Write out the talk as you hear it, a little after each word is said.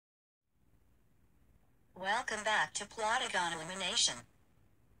Welcome back to Plotagon Elimination.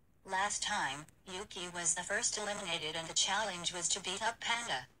 Last time, Yuki was the first eliminated and the challenge was to beat up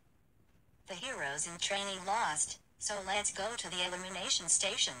Panda. The heroes in training lost, so let's go to the elimination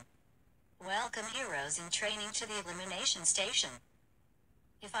station. Welcome heroes in training to the elimination station.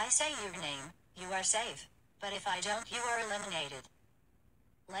 If I say your name, you are safe, but if I don't, you are eliminated.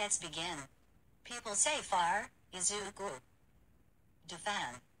 Let's begin. People say far, Izuku,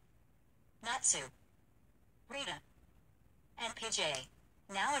 TDIFan, Natsu, Rita, and PJ.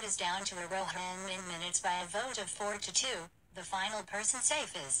 Now it is down to Iroha and Min minutes by a vote of 4-2, the final person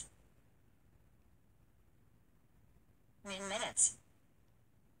safe is Min minutes.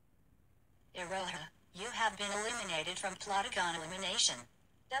 Iroha, you have been eliminated from Plotagon Elimination.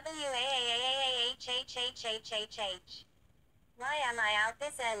 WAAAAHHHHHH. Why am I out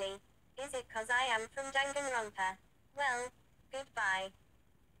this early? Is it 'cause I am from Danganronpa? Well, goodbye.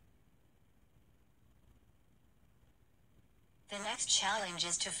 The next challenge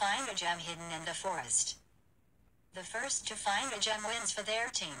is to find a gem hidden in the forest. The first to find a gem wins for their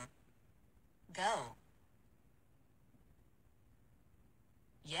team. Go.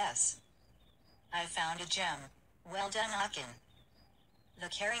 Yes. I found a gem. Well done, Akin. The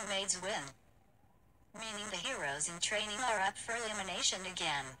caring maids win. Meaning the heroes in training are up for elimination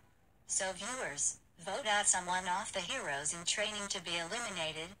again. So viewers, vote out someone off the heroes in training to be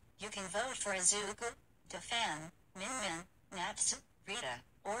eliminated. You can vote for Izuku, TDIFan, Min, Natsu, Rita,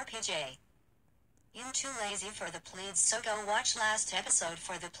 or PJ. I'm too lazy for the pleads, so go watch last episode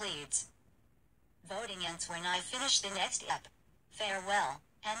for the pleads. Voting ends when I finish the next ep. Farewell,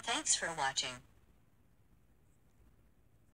 and thanks for watching.